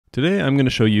Today I'm going to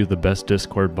show you the best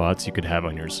Discord bots you could have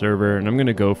on your server, and I'm going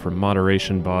to go from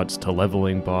moderation bots to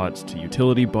leveling bots to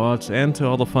utility bots and to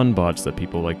all the fun bots that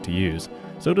people like to use.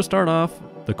 So to start off,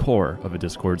 the core of a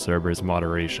Discord server is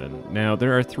moderation. Now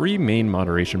there are three main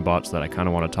moderation bots that I kind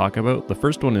of want to talk about. The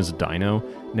first one is Dyno.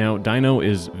 Now Dyno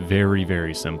is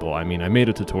very simple. I mean, I made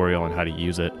a tutorial on how to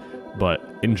use it, but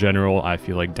in general I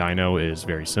feel like Dyno is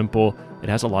very simple. It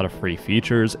has a lot of free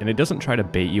features and it doesn't try to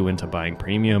bait you into buying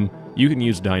premium. You can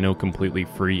use Dyno completely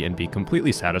free and be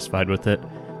completely satisfied with it.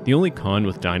 The only con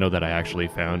with Dyno that I actually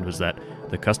found was that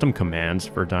the custom commands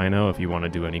for Dyno, if you want to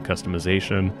do any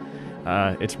customization,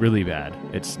 it's really bad.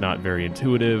 It's not very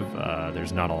intuitive,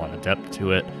 there's not a lot of depth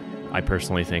to it. I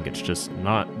personally think it's just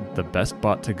not the best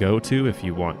bot to go to if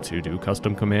you want to do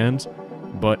custom commands,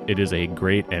 but it is a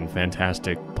great and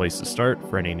fantastic place to start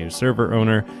for any new server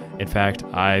owner. In fact,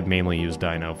 I mainly use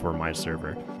Dyno for my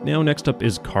server. Now next up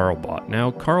is AmariBot.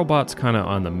 Now AmariBot's kind of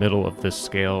on the middle of this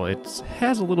scale. It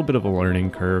has a little bit of a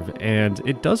learning curve and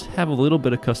it does have a little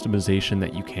bit of customization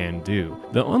that you can do.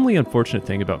 The only unfortunate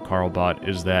thing about AmariBot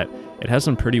is that it has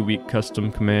some pretty weak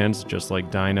custom commands, just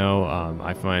like Dyno.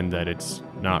 I find that it's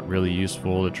not really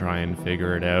useful to try and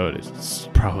figure it out. It's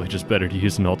probably just better to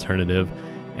use an alternative.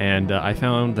 And I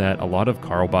found that a lot of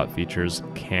AmariBot features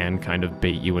can kind of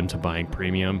bait you into buying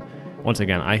premium. Once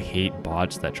again, I hate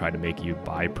bots that try to make you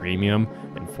buy premium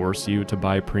and force you to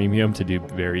buy premium to do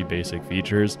very basic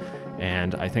features.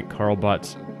 And I think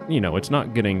AmariBot's, it's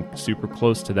not getting super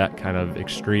close to that kind of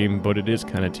extreme, but it is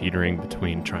kind of teetering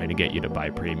between trying to get you to buy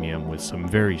premium with some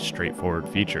very straightforward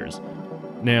features.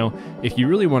 Now, if you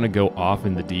really want to go off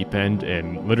in the deep end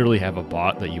and literally have a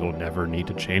bot that you will never need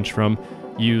to change from,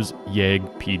 use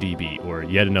yagpdb, or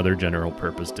yet another general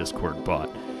purpose Discord bot.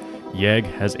 Yag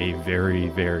has a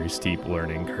very steep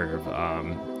learning curve.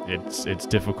 It's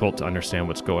difficult to understand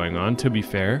what's going on. To be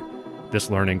fair, this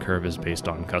learning curve is based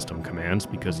on custom commands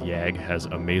because Yag has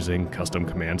amazing custom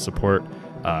command support.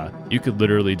 You could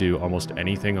literally do almost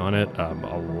anything on it. A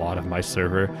lot of my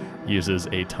server uses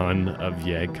a ton of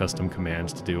Yag custom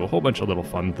commands to do a whole bunch of little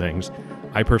fun things.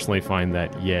 I personally find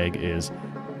that Yag is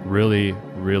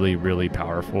really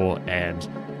powerful, and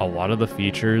a lot of the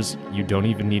features you don't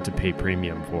even need to pay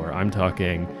premium for. I'm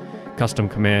talking custom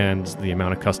commands, the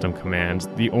amount of custom commands.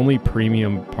 The only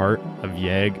premium part of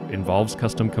Yag involves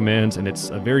custom commands, and it's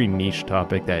a very niche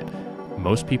topic that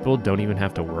most people don't even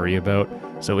have to worry about.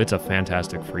 So it's a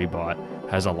fantastic free bot,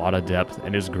 has a lot of depth,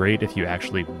 and is great if you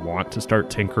actually want to start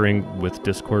tinkering with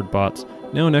Discord bots.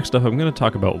 Now next up, I'm going to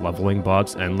talk about leveling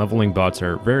bots, and leveling bots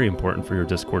are very important for your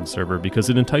Discord server because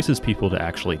it entices people to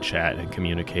actually chat and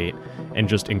communicate and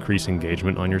just increase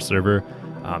engagement on your server.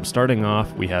 Starting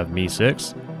off, we have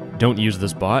MeeSux. Don't use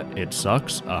this bot, it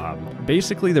sucks.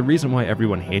 Basically, the reason why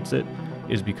everyone hates it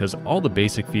is because all the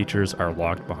basic features are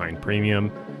locked behind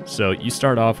premium. So you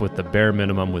start off with the bare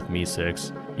minimum with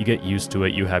MeeSux, you get used to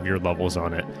it, you have your levels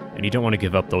on it, and you don't want to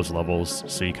give up those levels,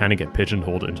 so you kind of get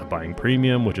pigeonholed into buying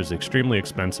premium, which is extremely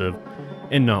expensive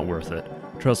and not worth it.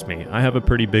 Trust me, I have a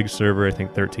pretty big server, I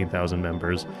think 13,000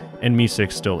 members, and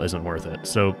MeeSux still isn't worth it,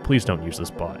 so please don't use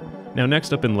this bot. Now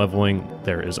next up in leveling,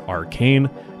 there is Arcane.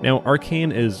 Now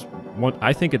Arcane is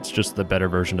I think it's just the better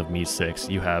version of MeeSux.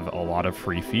 You have a lot of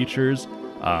free features.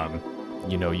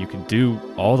 You can do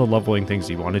all the leveling things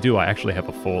you want to do. I actually have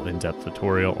a full in-depth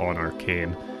tutorial on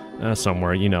Arcane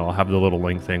somewhere. I'll have the little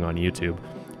link thing on YouTube.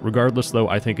 Regardless though,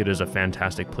 I think it is a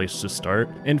fantastic place to start.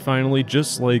 And finally,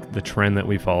 just like the trend that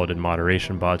we followed in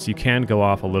moderation bots, you can go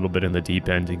off a little bit in the deep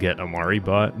end to get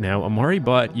AmariBot. Now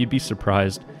AmariBot, you'd be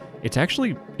surprised, it's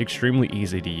actually extremely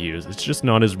easy to use. It's just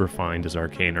not as refined as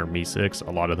Arcane or MeeSux. A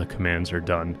lot of the commands are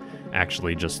done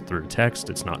actually just through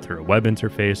text. It's not through a web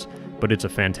interface, but it's a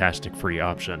fantastic free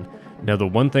option. Now, the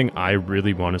one thing I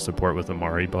really want to support with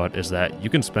AmariBot is that you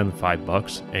can spend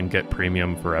 $5 and get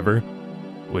premium forever,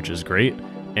 which is great.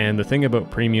 And the thing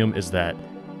about premium is that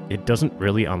it doesn't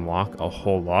really unlock a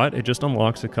whole lot. It just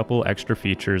unlocks a couple extra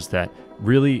features that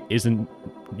really isn't,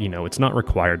 it's not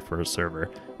required for a server.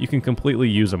 You can completely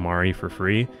use Amari for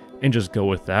free and just go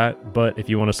with that. But if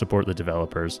you want to support the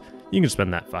developers, you can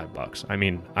spend that $5. I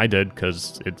mean, I did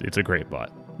because it's a great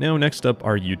bot. Now next up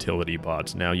are utility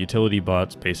bots. Now utility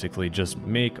bots basically just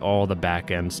make all the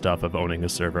back-end stuff of owning a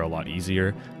server a lot easier.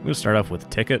 I'm going to start off with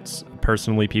tickets.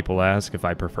 Personally, people ask if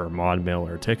I prefer mod mail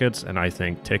or tickets, and I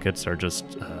think tickets are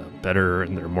just better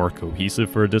and they're more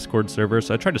cohesive for a Discord server,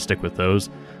 so I try to stick with those.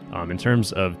 In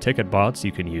terms of ticket bots,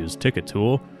 you can use Ticket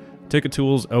Tool. Ticket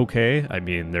Tool's okay. I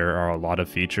mean, there are a lot of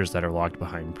features that are locked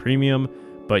behind premium,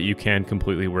 but you can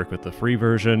completely work with the free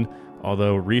version.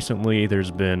 Although recently there's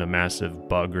been a massive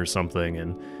bug or something,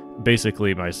 and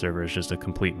basically my server is just a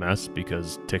complete mess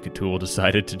because Ticketool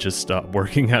decided to just stop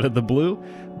working out of the blue.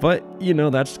 But, you know,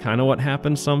 that's kind of what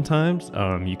happens sometimes.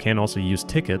 You can also use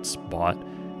Tickets bot,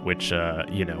 which,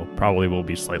 you know, probably will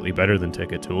be slightly better than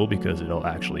Ticketool because it'll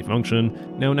actually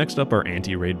function. Now, next up are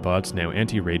anti-raid bots. Now,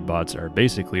 anti-raid bots are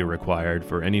basically required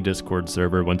for any Discord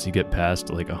server once you get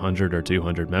past like 100 or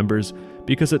 200 members,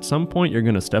 because at some point you're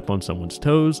going to step on someone's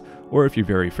toes, or if you're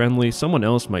very friendly, someone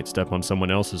else might step on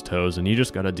someone else's toes, and you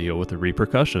just got to deal with the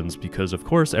repercussions, because of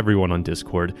course everyone on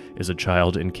Discord is a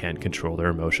child and can't control their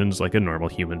emotions like a normal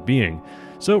human being.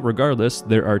 So regardless,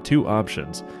 there are two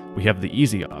options. We have the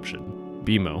easy option,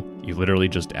 Beemo. You literally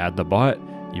just add the bot,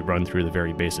 you run through the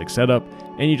very basic setup,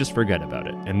 and you just forget about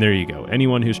it. And there you go.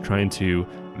 Anyone who's trying to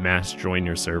mass join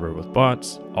your server with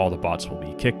bots, all the bots will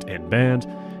be kicked and banned.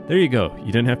 There you go.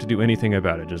 You didn't have to do anything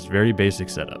about it, just very basic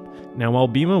setup. Now, while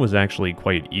Beemo was actually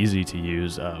quite easy to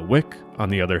use, Wick, on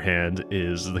the other hand,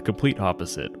 is the complete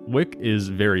opposite. Wick is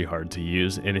very hard to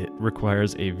use, and it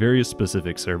requires a very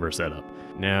specific server setup.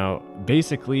 Now,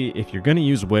 basically, if you're going to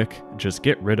use Wick, just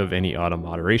get rid of any auto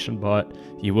moderation bot.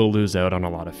 You will lose out on a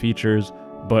lot of features,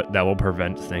 but that will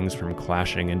prevent things from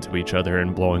clashing into each other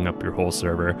and blowing up your whole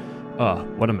server.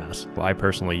 What a mess. Well, I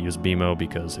personally use Beemo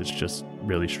because it's just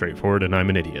really straightforward and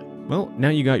I'm an idiot. Well, now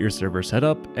you got your server set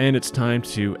up, and it's time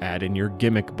to add in your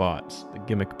gimmick bots. The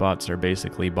gimmick bots are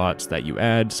basically bots that you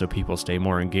add so people stay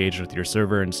more engaged with your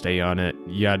server and stay on it,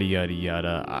 yada yada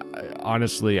yada.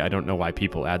 Honestly, I don't know why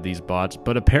people add these bots,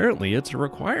 but apparently it's a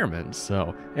requirement.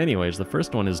 So anyways, the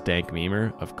first one is Dank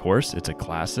Memer. Of course, it's a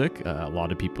classic. A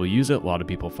lot of people use it, a lot of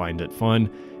people find it fun,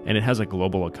 and it has a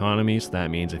global economy, so that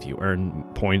means if you earn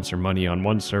points or money on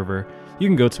one server, you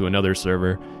can go to another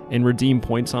server and redeem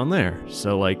points on there.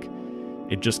 So like,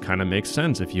 it just kind of makes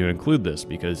sense if you include this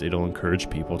because it'll encourage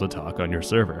people to talk on your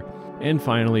server. And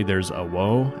finally, there's a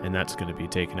woe, and that's going to be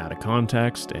taken out of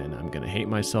context, and I'm going to hate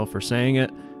myself for saying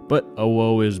it, but a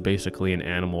woe is basically an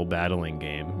animal battling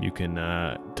game. You can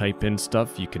type in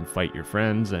stuff, you can fight your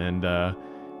friends, and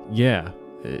yeah,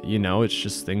 you know, it's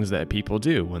just things that people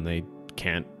do when they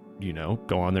can't, you know,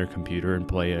 go on their computer and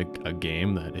play a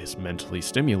game that is mentally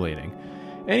stimulating.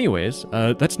 Anyways,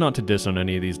 that's not to diss on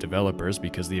any of these developers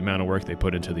because the amount of work they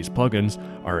put into these plugins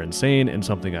are insane and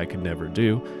something I could never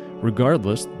do.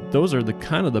 Regardless, those are the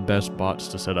kind of the best bots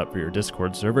to set up for your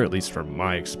Discord server, at least from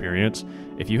my experience.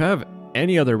 If you have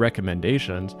any other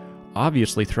recommendations,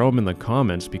 obviously throw them in the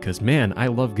comments because man, I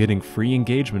love getting free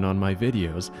engagement on my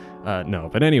videos. No,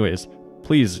 but anyways,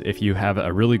 please, if you have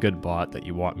a really good bot that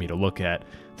you want me to look at,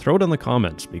 throw it in the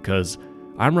comments because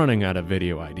I'm running out of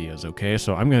video ideas, okay?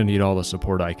 So I'm going to need all the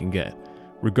support I can get.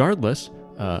 Regardless,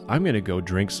 I'm going to go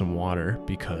drink some water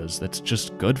because that's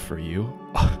just good for you,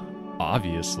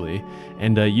 obviously.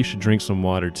 And you should drink some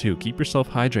water too. Keep yourself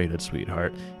hydrated,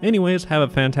 sweetheart. Anyways, have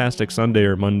a fantastic Sunday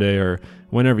or Monday or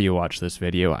whenever you watch this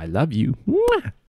video. I love you. Mwah!